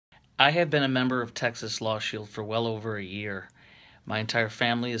I have been a member of Texas Law Shield for well over a year. My entire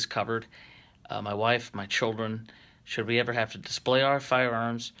family is covered. My wife, my children. Should we ever have to display our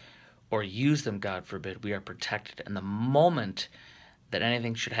firearms or use them, God forbid, we are protected. And the moment that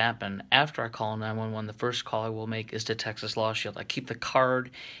anything should happen, after I call 911, the first call I will make is to Texas Law Shield. I keep the card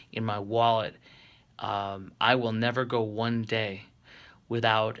in my wallet. I will never go one day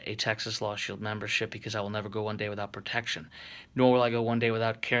without a Texas Law Shield membership because I will never go one day without protection. Nor will I go one day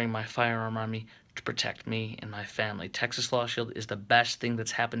without carrying my firearm on me to protect me and my family. Texas Law Shield is the best thing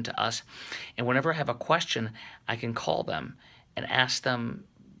that's happened to us. And whenever I have a question, I can call them and ask them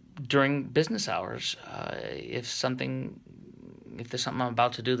during business hours if there's something I'm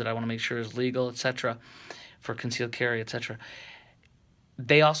about to do that I want to make sure is legal, etc., for concealed carry, etc.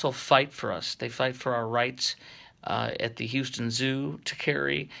 They also fight for us. They fight for our rights at the Houston Zoo to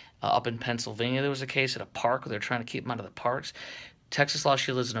carry. Up in Pennsylvania, there was a case at a park where they're trying to keep them out of the parks. Texas Law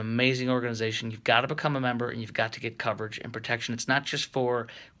Shield is an amazing organization. You've got to become a member, and you've got to get coverage and protection. It's not just for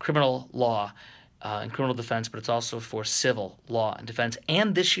criminal law and criminal defense, but it's also for civil law and defense.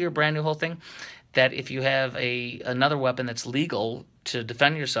 And this year, brand new whole thing, that if you have another weapon that's legal to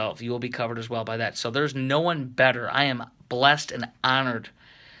defend yourself, you will be covered as well by that. So there's no one better. I am blessed and honored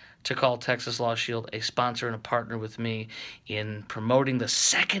to call Texas Law Shield a sponsor and a partner with me in promoting the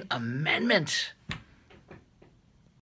Second Amendment.